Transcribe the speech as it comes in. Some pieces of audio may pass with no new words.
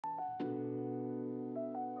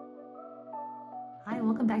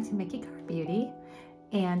welcome back to Nikki Beauty.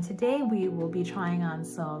 And today we will be trying on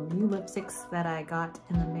some new lipsticks that I got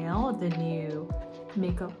in the mail. The new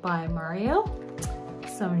Makeup by Mario,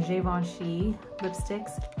 some Givenchy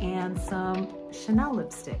lipsticks, and some Chanel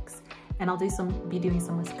lipsticks. And I'll be doing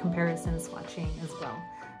some comparison swatching as well.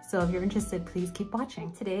 So if you're interested, please keep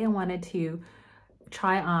watching. Today I wanted to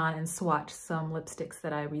try on and swatch some lipsticks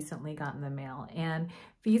that I recently got in the mail. And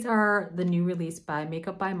these are the new release by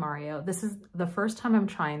Makeup by Mario. This is the first time I'm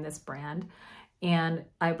trying this brand. And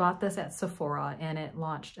I bought this at Sephora and it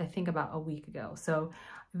launched, I think, about a week ago. So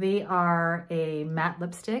they are a matte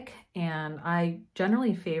lipstick, and I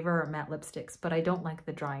generally favor matte lipsticks, but I don't like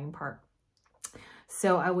the drying part.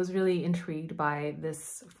 So I was really intrigued by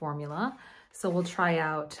this formula. So we'll try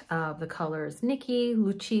out the colors Nikki,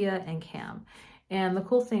 Lucia, and Cam. And the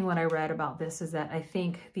cool thing when I read about this is that I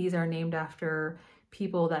think these are named after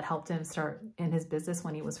people that helped him start in his business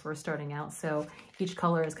when he was first starting out. So each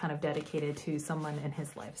color is kind of dedicated to someone in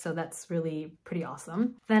his life. So that's really pretty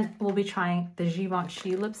awesome. Then we'll be trying the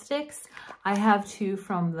Givenchy lipsticks. I have two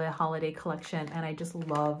from the holiday collection and I just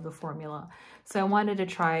love the formula. So I wanted to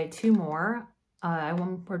try two more.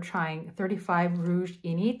 We're trying 35 Rouge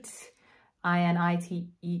Initie,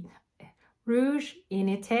 I-N-I-T-E, Rouge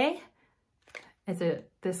Initie. It's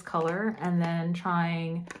this color, and then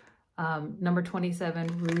trying number 27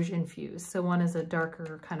 Rouge Infuse. So one is a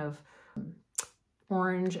darker kind of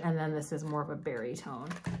orange, and then this is more of a berry tone.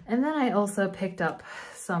 And then I also picked up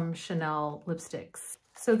some Chanel lipsticks.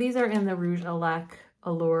 So these are in the Rouge Lacque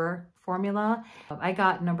Allure formula. I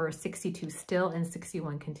got number 62 Still and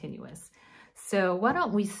 61 Continuous. So why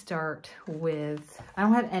don't we start with, I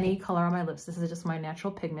don't have any color on my lips. This is just my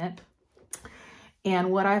natural pigment.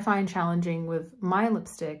 And what I find challenging with my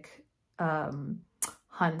lipstick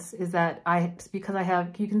hunts is that because I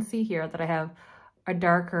have, you can see here that I have a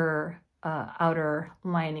darker outer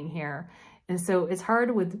lining here. And so it's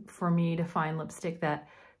hard for me to find lipstick that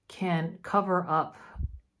can cover up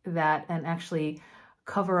that and actually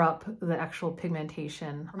cover up the actual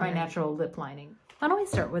pigmentation or my natural lip lining. Why don't we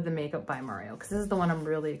start with the Makeup by Mario? Because this is the one I'm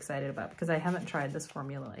really excited about because I haven't tried this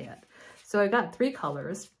formula yet. So I got three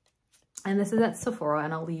colors. And this is at Sephora,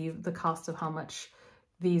 and I'll leave the cost of how much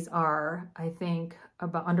these are, I think,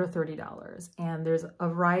 about under $30. And there's a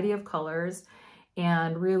variety of colors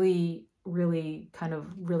and really really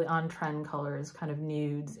on-trend colors, kind of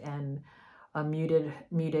nudes and a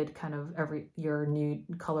muted kind of your nude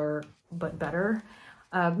color, but better.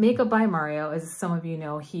 Makeup by Mario, as some of you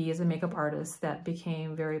know, he is a makeup artist that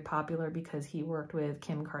became very popular because he worked with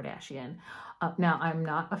Kim Kardashian. Now, I'm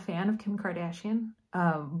not a fan of Kim Kardashian,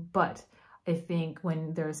 but I think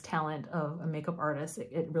when there's talent of a makeup artist,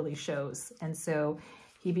 it really shows. And so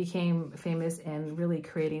he became famous in really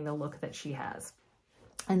creating the look that she has.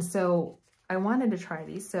 And so I wanted to try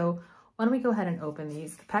these. So why don't we go ahead and open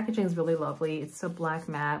these? The packaging is really lovely. It's a black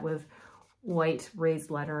matte with white raised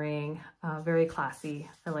lettering, very classy.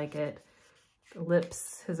 I like it. The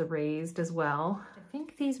lips is raised as well. I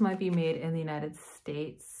think these might be made in the United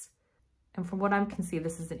States. And from what I can see,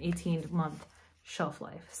 this is an 18-month shelf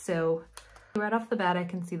life. So right off the bat, I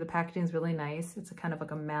can see the packaging is really nice. It's a kind of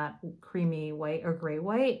like a matte, creamy white or gray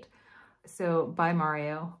white. So by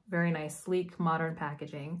Mario, very nice, sleek, modern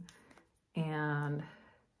packaging. And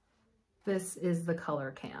this is the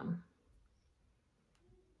color Cam.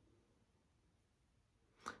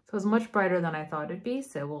 So it's much brighter than I thought it'd be,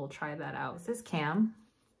 so we'll try that out. This is Cam.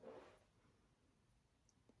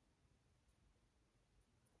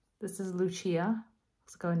 This is Lucia.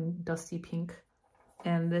 Let's go in dusty pink.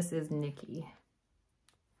 And this is Nikki.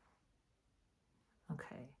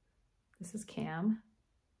 Okay, this is Cam.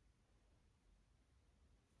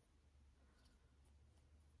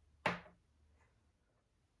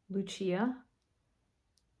 Lucia.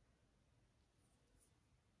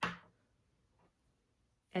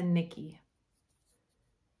 And Nikki.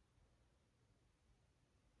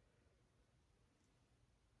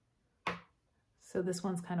 So this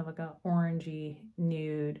one's kind of like a orangey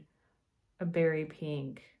nude, a berry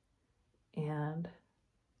pink, and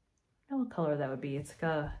I don't know what color that would be. It's like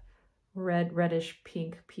a reddish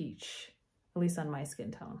pink peach, at least on my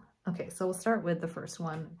skin tone. Okay, so we'll start with the first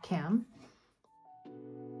one, Cam.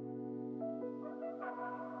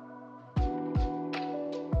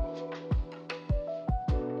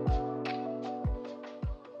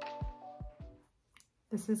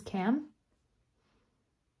 This is Cam.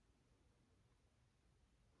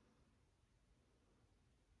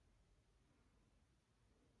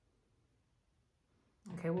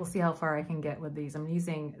 Okay, we'll see how far I can get with these. I'm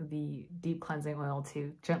using the deep cleansing oil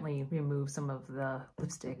to gently remove some of the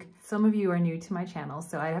lipstick. Some of you are new to my channel,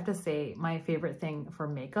 so I have to say my favorite thing for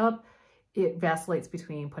makeup, it vacillates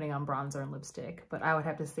between putting on bronzer and lipstick, but I would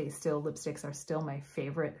have to say still lipsticks are still my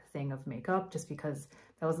favorite thing of makeup, just because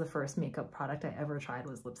that was the first makeup product I ever tried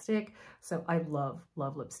was lipstick. So I love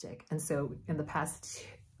lipstick. And so in the past,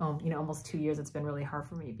 almost 2 years, it's been really hard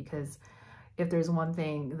for me, because if there's one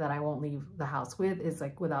thing that I won't leave the house with is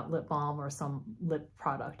like without lip balm or some lip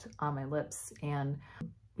product on my lips, and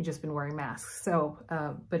we've just been wearing masks. So,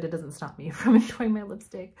 but it doesn't stop me from enjoying my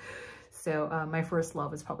lipstick. So my first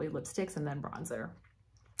love is probably lipsticks and then bronzer.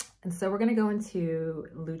 And so we're gonna go into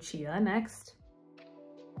Lucia next.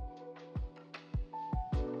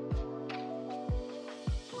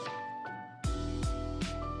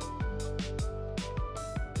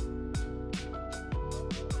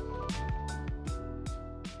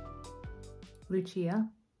 Lucia.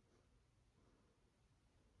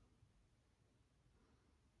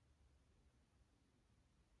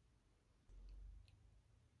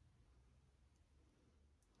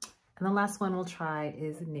 And the last one we'll try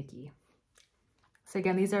is Nikki. So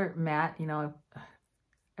again, these are matte. You know,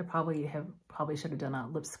 I probably should have done a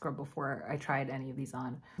lip scrub before I tried any of these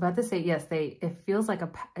on. But I have to say, yes, it feels like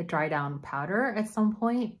a dry down powder at some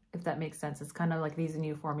point, if that makes sense. It's kind of like these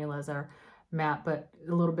new formulas are matte, but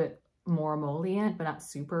a little bit more emollient, but not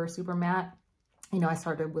super matte. You know, I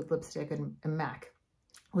started with lipstick and MAC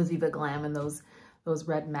with Viva Glam and those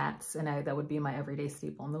red mattes, and that would be my everyday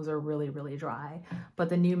staple, and those are really dry. But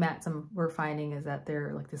the new mattes we're finding is that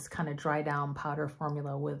they're like this kind of dry down powder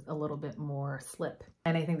formula with a little bit more slip,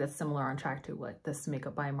 and I think that's similar on track to what this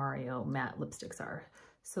Makeup by Mario matte lipsticks are.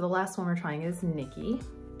 So the last one we're trying is Nikki.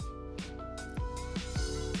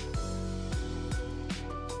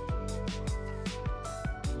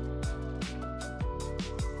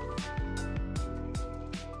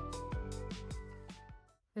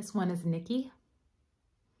 This one is Nikki.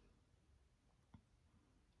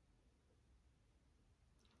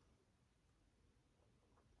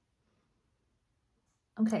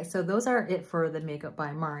 Okay, so those are it for the Makeup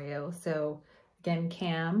by Mario. So again,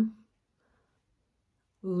 Cam,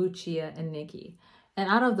 Lucia, and Nikki. And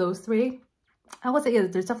out of those three, I would say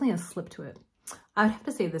there's definitely a slip to it. I would have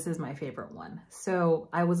to say this is my favorite one. So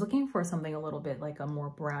I was looking for something a little bit like a more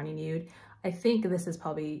brownie nude. I think this is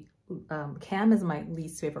probably, Cam is my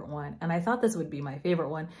least favorite one, and I thought this would be my favorite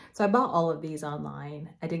one. So I bought all of these online.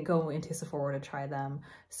 I didn't go into Sephora to try them,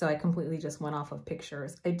 so I completely just went off of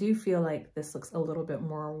pictures. I do feel like this looks a little bit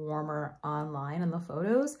more warmer online in the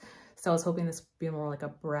photos, so I was hoping this would be more like a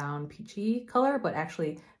brown peachy color, but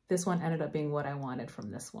actually this one ended up being what I wanted from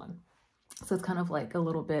this one. So it's kind of like a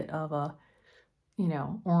little bit of a, you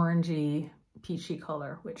know, orangey peachy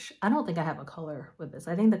color, which I don't think I have a color with this.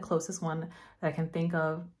 I think the closest one that I can think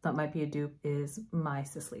of that might be a dupe is my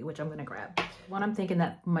Sisley, which I'm going to grab. One I'm thinking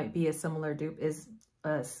that might be a similar dupe is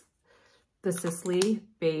the Sisley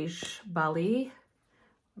Beige Bali.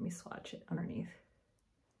 Let me swatch it underneath.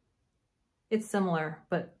 It's similar,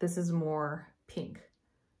 but this is more pink,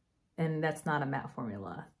 and that's not a matte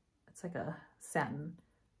formula. It's like a satin.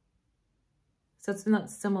 So it's not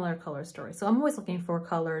similar color story. So I'm always looking for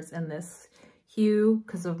colors in this hue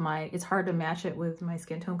because of it's hard to match it with my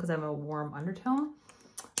skin tone because I have a warm undertone.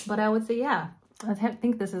 But I would say, yeah, I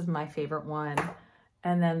think this is my favorite one.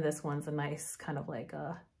 And then this one's a nice kind of like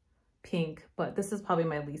a pink, but this is probably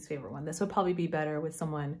my least favorite one. This would probably be better with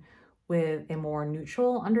someone with a more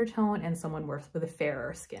neutral undertone and someone with a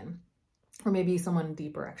fairer skin. Or maybe someone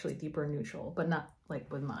deeper, actually deeper neutral, but not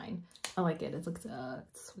like with mine. I like it. It's like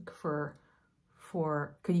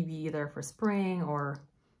could be either for spring or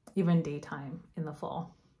even daytime in the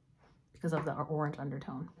fall because of the orange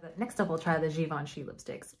undertone. Next up, we'll try the Givenchy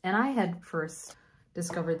lipsticks. And I had first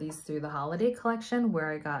discovered these through the holiday collection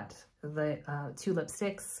where I got the 2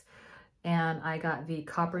 lipsticks, and I got the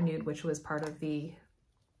Copper Nude, which was part of the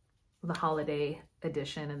holiday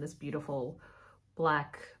edition in this beautiful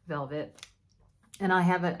black velvet. And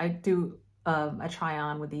I do a try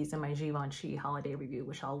on with these in my Givenchy holiday review,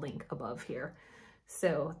 which I'll link above here.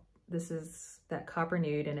 So this is that Copper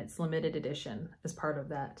Nude, and it's limited edition as part of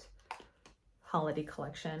that holiday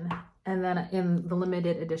collection. And then in the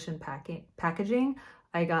limited edition packaging,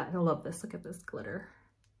 I love this, look at this glitter.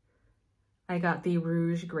 I got the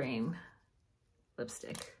Rouge Grain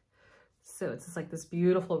lipstick. So it's just like this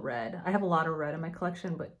beautiful red. I have a lot of red in my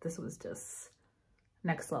collection, but this was just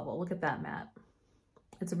next level. Look at that matte.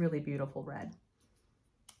 It's a really beautiful red.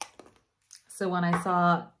 So when I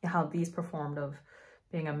saw how these performed of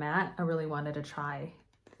being a matte, I really wanted to try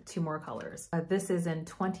two more colors. This is in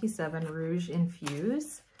 27 Rouge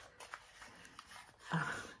Infuse.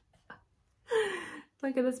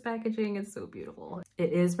 Look at this packaging, it's so beautiful.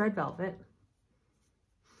 It is red velvet.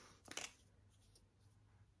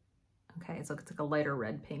 Okay, so it's like a lighter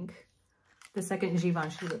red pink. The second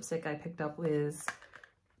Givenchy lipstick I picked up was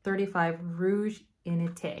 35 Rouge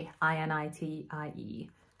Initie, I-N-I-T-I-E.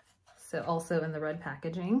 So also in the red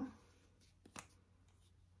packaging.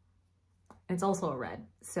 It's also a red.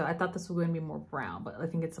 So I thought this was going to be more brown, but I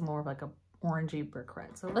think it's more of like a orangey brick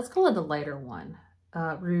red. So let's go with the lighter one,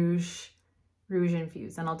 Rouge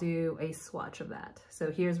Infuse, and I'll do a swatch of that.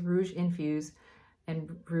 So here's Rouge Infuse and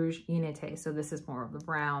Rouge Initie. So this is more of the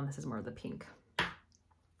brown, this is more of the pink.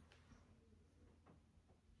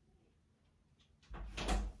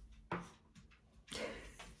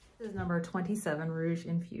 This is number 27 Rouge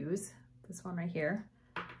Infuse, this one right here.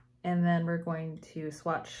 And then we're going to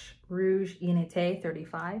swatch Rouge Initie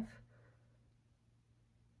 35.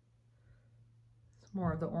 It's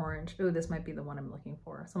more of the orange. Oh, this might be the one I'm looking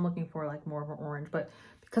for. So I'm looking for like more of an orange, but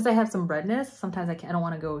because I have some redness, sometimes I don't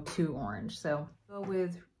want to go too orange. So go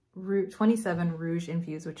with 27 Rouge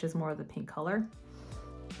Infuse, which is more of the pink color.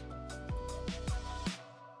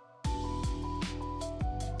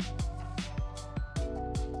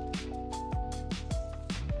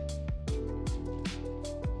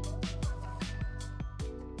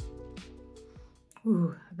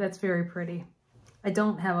 Ooh, that's very pretty. I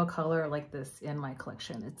don't have a color like this in my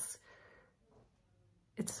collection.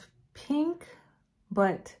 It's pink,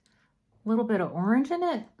 but a little bit of orange in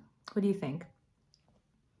it. What do you think?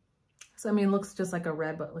 So, I mean, it looks just like a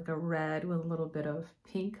red, but like a red with a little bit of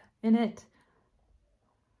pink in it.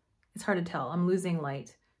 It's hard to tell. I'm losing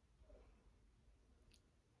light.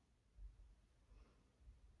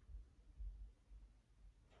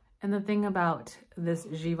 And the thing about this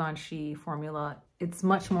Givenchy formula, it's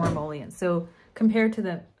much more emollient. So compared to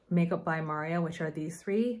the Makeup by Mario, which are these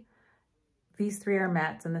three are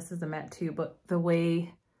mattes, and this is a matte too, but the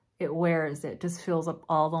way it wears, it just fills up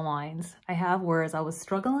all the lines I have, whereas I was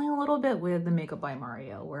struggling a little bit with the Makeup by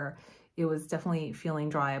Mario, where it was definitely feeling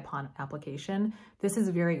dry upon application. This is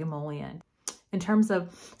very emollient. In terms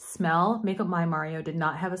of smell, Makeup by Mario did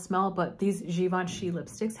not have a smell, but these Givenchy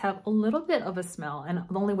lipsticks have a little bit of a smell. And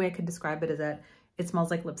the only way I could describe it is that it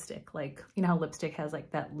smells like lipstick. Like, you know how lipstick has like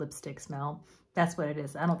that lipstick smell? That's what it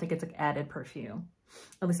is. I don't think it's like added perfume.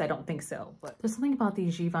 At least I don't think so. But there's something about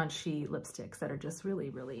these Givenchy lipsticks that are just really,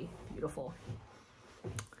 really beautiful.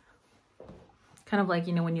 Kind of like,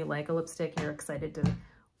 you know, when you like a lipstick, you're excited to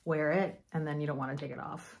wear it and then you don't want to take it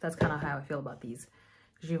off. That's kind of how I feel about these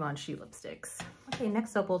Givenchy lipsticks. Okay,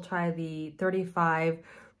 next up we'll try the 35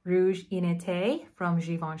 Rouge Initie from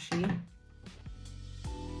Givenchy.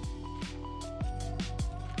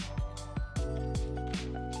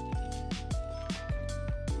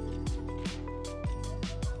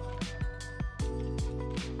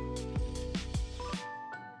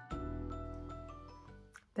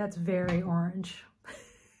 That's very orange.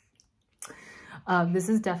 This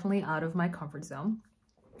is definitely out of my comfort zone.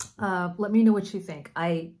 Let me know what you think.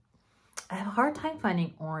 I have a hard time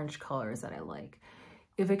finding orange colors that I like.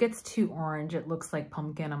 If it gets too orange, it looks like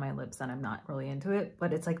pumpkin on my lips and I'm not really into it,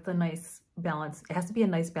 but it's like the nice balance. It has to be a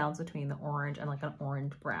nice balance between the orange and like an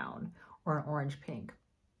orange brown or an orange pink.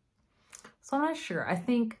 So I'm not sure. I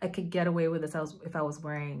think I could get away with this if I was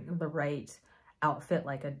wearing the right outfit,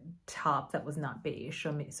 like a top that was not beige.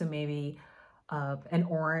 So maybe an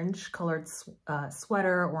orange colored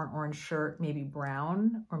sweater or an orange shirt, maybe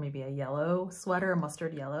brown, or maybe a yellow sweater,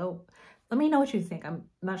 mustard yellow. Let me know what you think. I'm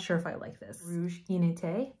not sure if I like this. Rouge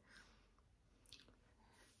Initie.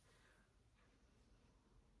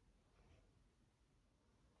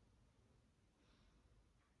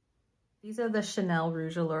 These are the Chanel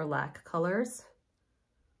Rouge Allure Lacque colors.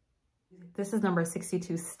 This is number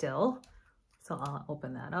 62 still. So I'll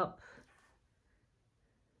open that up.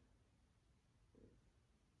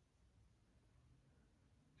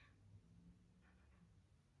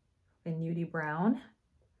 A nudie brown.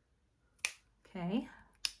 Okay.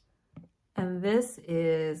 And this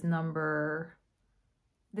is number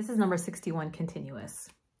 61 continuous.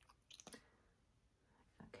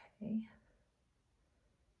 Okay.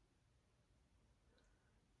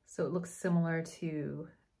 So it looks similar to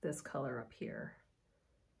this color up here.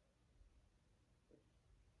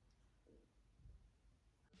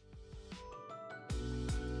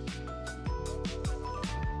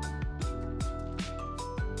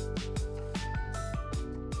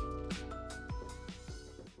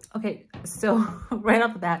 Okay, so right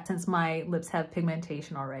off the bat, since my lips have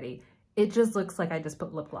pigmentation already, it just looks like I just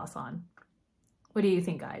put lip gloss on. What do you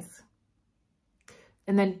think, guys?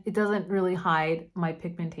 And then it doesn't really hide my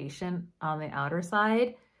pigmentation on the outer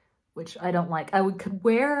side, which I don't like. Could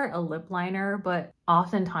wear a lip liner, but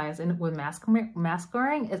oftentimes with mask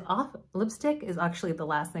wearing, lipstick is actually the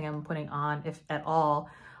last thing I'm putting on, if at all,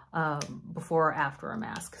 before or after a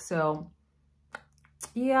mask. So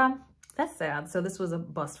yeah, that's sad. So this was a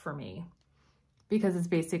bust for me because it's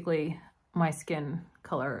basically my skin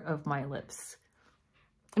color of my lips.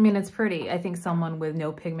 I mean, it's pretty. I think someone with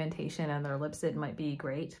no pigmentation in their lips, it might be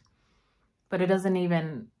great, but it doesn't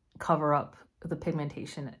even cover up the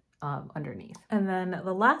pigmentation underneath. And then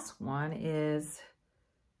the last one is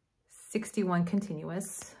 61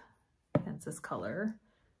 Continuous. That's this color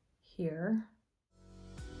here.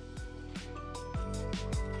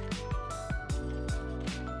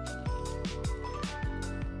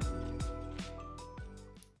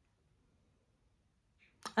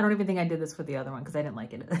 I don't even think I did this for the other one because I didn't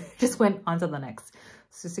like it. Just went on to the next.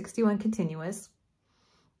 So 61 Continuous.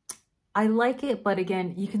 I like it, but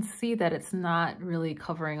again, you can see that it's not really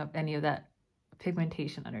covering up any of that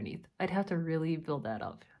pigmentation underneath. I'd have to really build that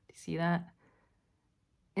up. Do you see that?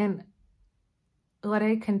 And what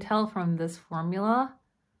I can tell from this formula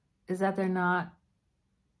is that they're not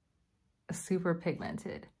super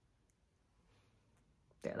pigmented.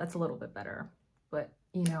 There, that's a little bit better. But,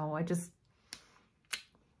 you know, I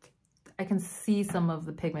can see some of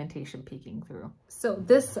the pigmentation peeking through. So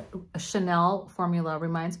this Chanel formula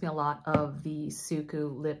reminds me a lot of the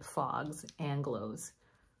Suqqu Lip Fogs and Glows.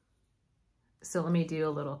 So let me do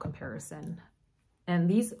a little comparison. And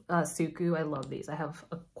these Suqqu, I love these. I have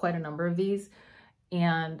quite a number of these,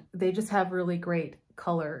 and they just have really great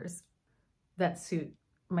colors that suit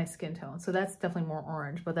my skin tone. So that's definitely more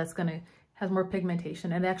orange, but that's has more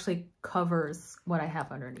pigmentation, and it actually covers what I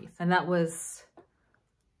have underneath. And that was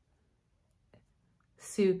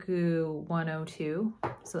Suqqu 102,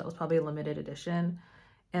 so that was probably a limited edition,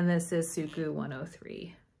 and this is Suqqu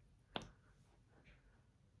 103.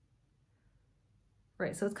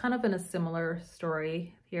 Right, so it's kind of in a similar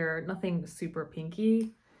story here, nothing super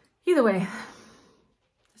pinky. Either way,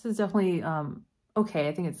 this is definitely okay.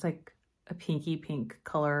 I think it's like a pinky pink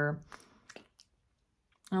color.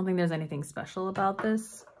 I don't think there's anything special about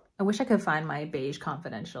this. I wish I could find my Beige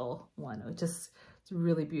Confidential one. It's a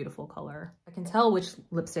really beautiful color. I can tell which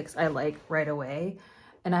lipsticks I like right away.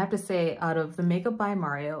 And I have to say, out of the Makeup by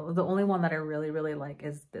Mario, the only one that I really, really like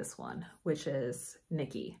is this one, which is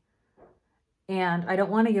Nikki. And I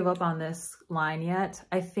don't want to give up on this line yet.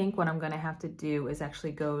 I think what I'm going to have to do is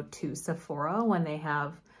actually go to Sephora when they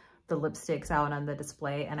have the lipsticks out on the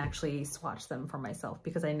display and actually swatch them for myself,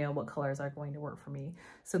 because I know what colors are going to work for me.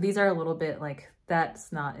 So these are a little bit like,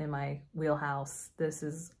 that's not in my wheelhouse. This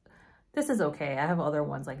is okay. I have other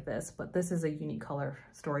ones like this, but this is a unique color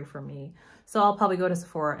story for me. So I'll probably go to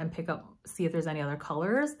Sephora and see if there's any other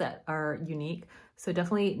colors that are unique. So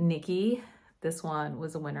definitely Nikki. This one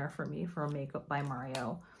was a winner for me for Makeup by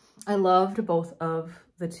Mario. I loved both of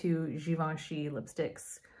the two Givenchy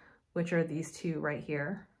lipsticks, which are these two right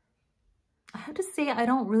here. I have to say, I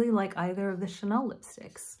don't really like either of the Chanel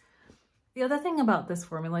lipsticks. The other thing about this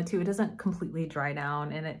formula too, it doesn't completely dry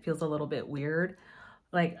down and it feels a little bit weird.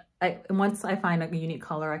 Like once I find a unique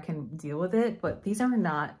color, I can deal with it, but these are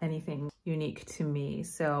not anything unique to me.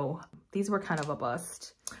 So these were kind of a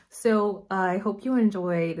bust. So I hope you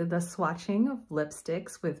enjoyed the swatching of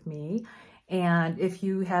lipsticks with me. And if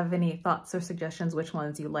you have any thoughts or suggestions, which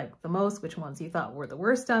ones you liked the most, which ones you thought were the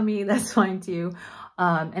worst on me, that's fine too.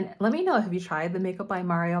 And let me know, have you tried the Makeup by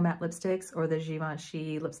Mario matte lipsticks or the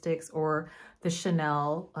Givenchy lipsticks or the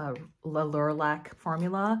Chanel Lacque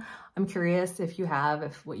formula? I'm curious if you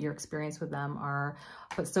have, what your experience with them are.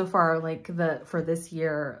 But so far, like for this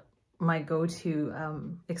year, my go-to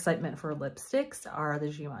excitement for lipsticks are the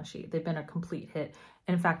Givenchy. They've been a complete hit.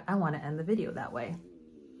 In fact, I want to end the video that way.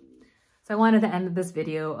 So I wanted to end this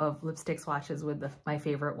video of lipstick swatches with my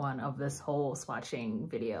favorite one of this whole swatching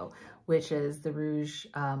video, which is the Rouge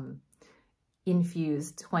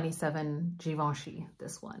Infuse 27 Givenchy,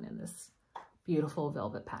 this one in this beautiful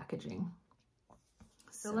velvet packaging.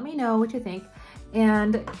 So let me know what you think.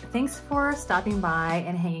 And thanks for stopping by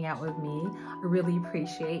and hanging out with me. I really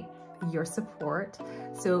appreciate your support.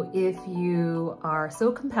 So if you are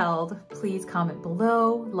so compelled, please comment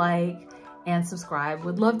below, like, and subscribe.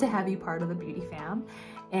 Would love to have you part of the beauty fam.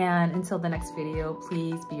 And until the next video,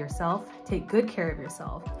 please be yourself, take good care of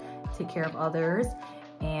yourself, take care of others,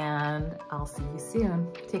 and I'll see you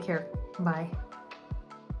soon. Take care. Bye.